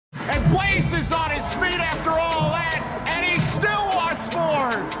And Blaze is on his feet after all that, and he still wants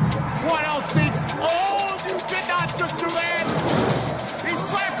more. What else needs? Oh, you did not just do that. He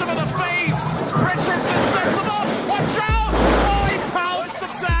slapped him in the face. Richardson sets him up. Watch out. Oh, he pounds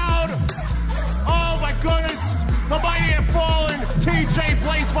him down. Oh, my goodness. The mighty have fallen. TJ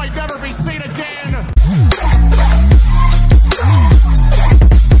Blaze might never be seen again.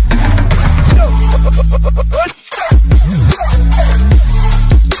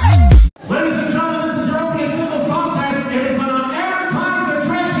 Ladies and gentlemen, this is your opening singles contest. It is an advertised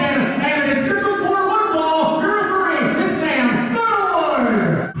attraction, and it is scheduled for one fall. Your referee is Sam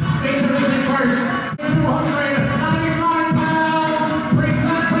Norwood. Introducing first, 299 pounds,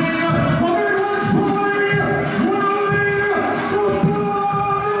 presenting Goliath, Willie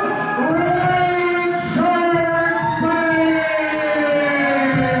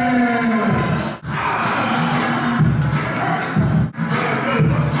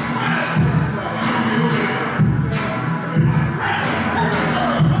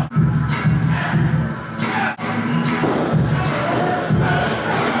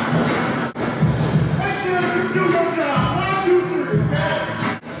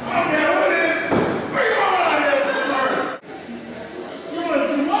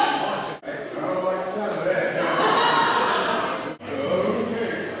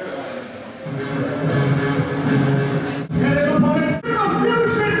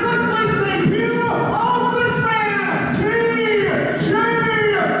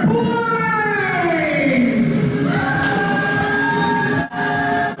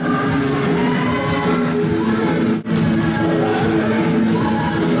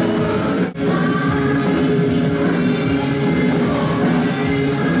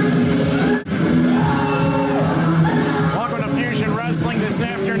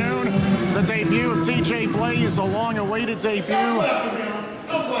TJ Blaze, a long-awaited debut.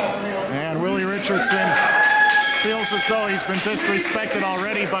 And Willie Richardson feels as though he's been disrespected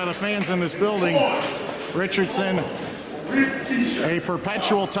already by the fans in this building. Richardson, a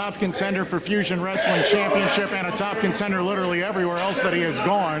perpetual top contender for Fusion Wrestling Championship and a top contender literally everywhere else that he has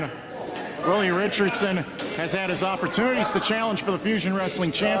gone. Willie Richardson has had his opportunities to challenge for the Fusion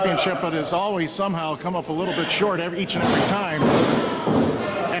Wrestling Championship, but has always somehow come up a little bit short each and every time.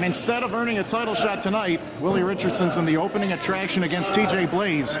 And instead of earning a title shot tonight, Willie Richardson's in the opening attraction against TJ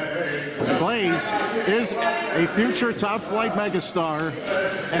Blaze. Blaze is a future top-flight megastar,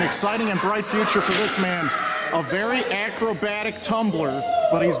 an exciting and bright future for this man. A very acrobatic tumbler,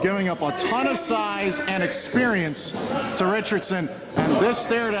 but he's giving up a ton of size and experience to Richardson. And this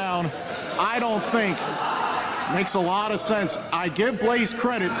stare down, I don't think makes a lot of sense. I give Blaze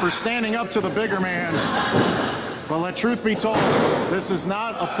credit for standing up to the bigger man. But let truth be told, this is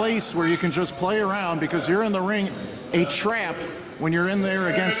not a place where you can just play around, because you're in the ring a trap when you're in there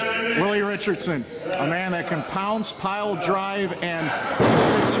against Willie Richardson, a man that can pounce, pile drive, and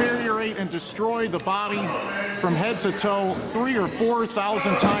deteriorate and destroy the body from head to toe 3,000 or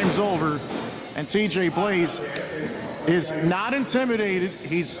 4,000 times over. And TJ Blaze is not intimidated.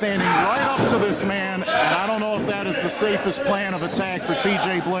 He's standing right up to this man, and I don't know if that is the safest plan of attack for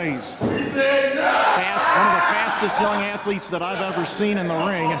TJ Blaze. One of the fastest young athletes that I've ever seen in the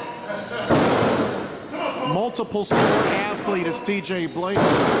ring. Multiple sport athlete is TJ Blaze,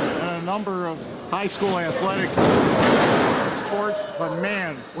 and a number of high school athletic sports. But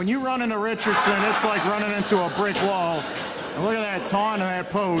man, when you run into Richardson, it's like running into a brick wall. And look at that taunt and that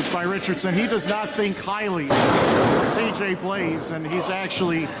pose by Richardson. He does not think highly of TJ Blaze, and he's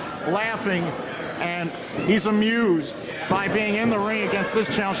actually laughing, and he's amused by being in the ring against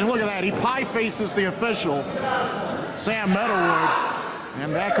this challenge. And look at that, he pie faces the official, Sam Meadowood,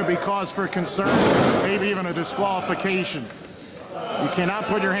 and that could be cause for concern, maybe even a disqualification. You cannot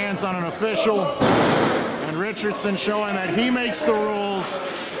put your hands on an official, and Richardson showing that he makes the rules.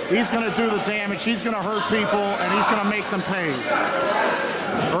 He's going to do the damage, he's going to hurt people, and he's going to make them pay.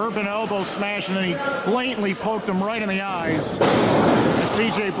 Urban elbow smash, and he blatantly poked him right in the eyes as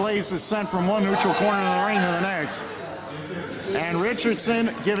TJ Blaze is sent from one neutral corner of the ring to the next. And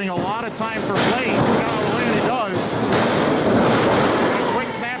Richardson giving a lot of time for Blaze. Look at how the way he does. A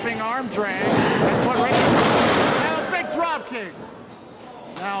quick snapping arm drag has put Richardson, and a big drop kick.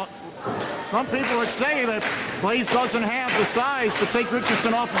 Now, some people would say that Blaze doesn't have the size to take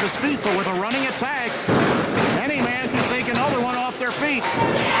Richardson off of his feet, but with a running attack, any man can take another one off their feet.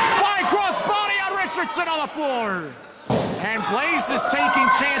 Flying cross body on Richardson on the floor. And Blaze is taking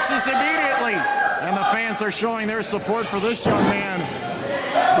chances immediately. And the fans are showing their support for this young man,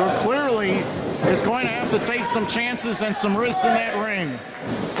 who clearly is going to have to take some chances and some risks in that ring.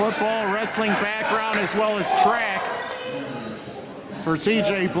 Football, wrestling background, as well as track. for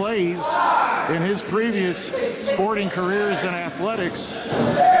TJ Blaze in his previous sporting careers in athletics.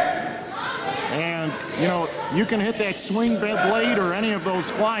 And, you know, you can hit that swing blade or any of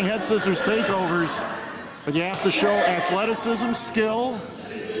those flying head scissors takeovers, but you have to show athleticism, skill,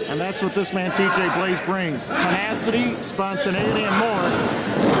 and that's what this man TJ Blaze brings. Tenacity, spontaneity, and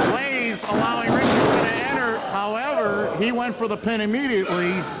more. Blaze allowing Richardson to enter. However, he went for the pin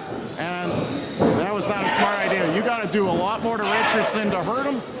immediately, and that was not a smart idea. You got to do a lot more to Richardson to hurt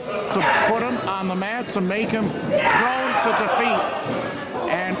him, to put him on the mat, to make him prone to defeat.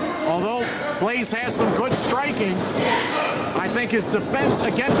 And although Blaze has some good striking, I think his defense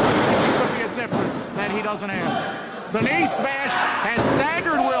against him could be a difference that he doesn't have. The knee smash has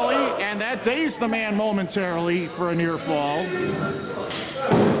staggered Willie, and that dazed the man momentarily for a near fall.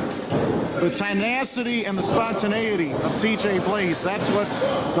 The tenacity and the spontaneity of TJ Blaze, that's what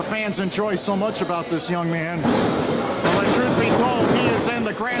the fans enjoy so much about this young man. Well, the truth be told, he is in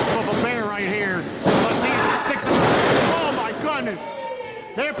the grasp of a bear right here. Let's see if he sticks it. Oh my goodness.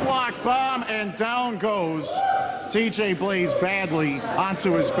 Hip lock bomb, and down goes TJ Blaze badly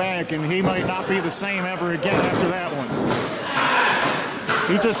onto his back, and he might not be the same ever again after that one.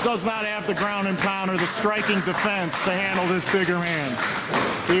 He just does not have the ground and pound or the striking defense to handle this bigger man.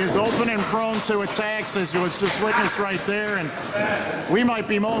 He is open and prone to attacks, as was just witnessed right there, and we might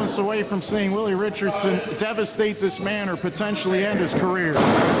be moments away from seeing Willie Richardson devastate this man or potentially end his career.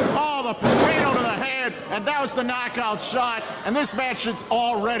 Oh, the potato to the head, and that was the knockout shot, and this match is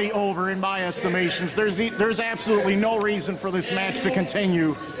already over in my estimations. There's absolutely no reason for this match to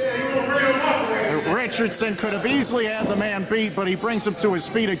continue. Richardson could have easily had the man beat, but he brings him to his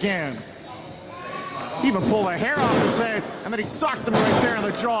feet again. He even pulled a hair off his head, and then he socked him right there in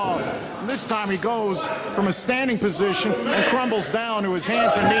the jaw. And this time he goes from a standing position and crumbles down to his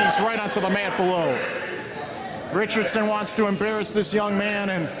hands and knees right onto the mat below. Richardson wants to embarrass this young man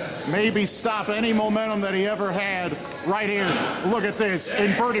and maybe stop any momentum that he ever had right here. Look at this,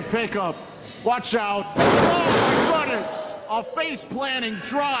 inverted pickup. Watch out. Oh my goodness, a face-planting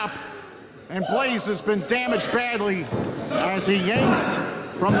drop. And Blaze has been damaged badly as he yanks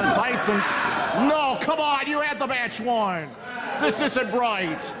from the tights and... No, come on, you had the match won. This isn't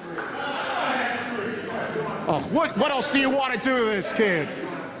right. Oh, what else do you want to do to this kid?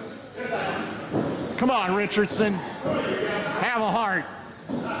 Come on, Richardson. Have a heart.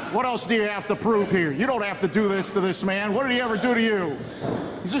 What else do you have to prove here? You don't have to do this to this man. What did he ever do to you?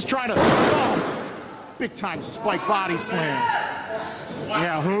 He's just trying to... Oh, big-time spike body slam.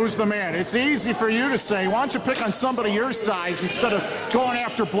 Yeah, who's the man? It's easy for you to say. Why don't you pick on somebody your size instead of going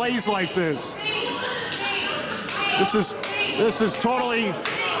after Blaze like this? This is totally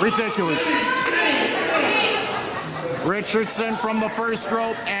ridiculous. Richardson from the first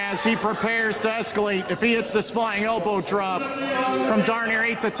rope as he prepares to escalate. If he hits this flying elbow drop from darn near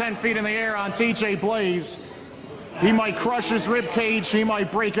 8 to 10 feet in the air on TJ Blaze, he might crush his rib cage. He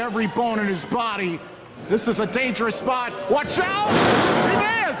might break every bone in his body. This is a dangerous spot. Watch out! He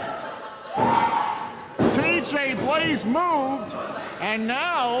missed! TJ Blaze moved, and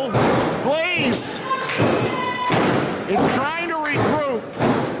now Blaze is trying to regroup.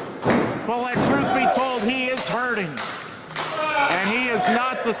 But let truth be told, he is hurting. And he is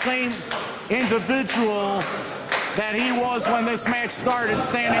not the same individual that he was when this match started,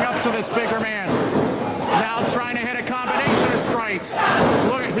 standing up to this bigger man. Now trying to hit a combination of strikes.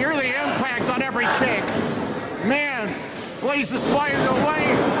 Look, hear the impact on every kick. Man, Blaze is fired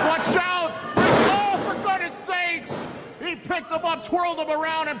away. Watch out! Oh, for goodness sakes! He picked him up, twirled him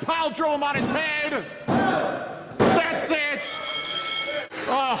around, and pile drove him on his head. That's it.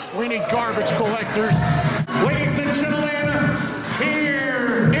 Oh, we need garbage collectors. Ladies and gentlemen,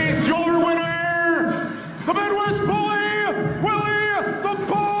 here is your winner, the Midwest Bully, Willie the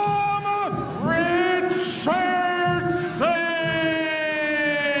Bomb Richardson.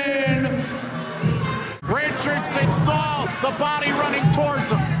 Richardson saw the body running towards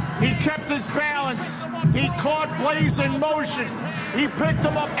him. He kept his balance. He caught Blaze in motion. He picked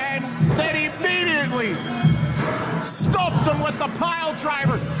him up and then immediately stuffed him with the pile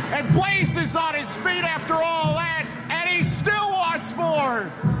driver. And Blaze is on his feet after all that, and he still wants more.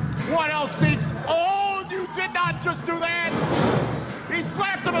 What else needs? Oh, you did not just do that. He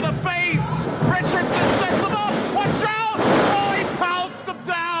slapped him in the face. Richardson sets him up. Watch out. Oh, he pounced him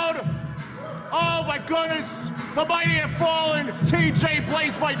down. Oh, my goodness. The mighty have fallen. TJ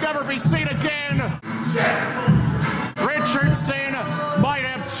Blaze might never be seen again. Richardson might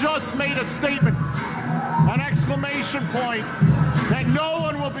have just made a statement, an exclamation point that no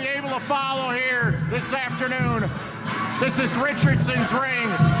one will be able to follow here this afternoon. This is Richardson's ring,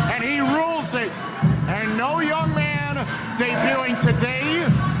 and he rules it. And no young man debuting today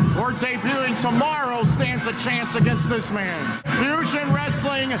or debuting tomorrow stands a chance against this man. Fusion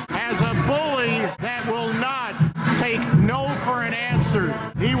Wrestling has a bully that will not take no for an answer.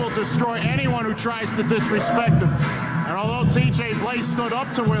 He will destroy anyone who tries to disrespect him. And although TJ Blaze stood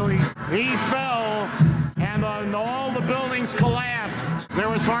up to Willie, he fell, and all the buildings collapsed. There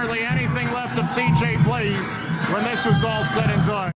was hardly anything left of TJ Blaze when this was all said and done.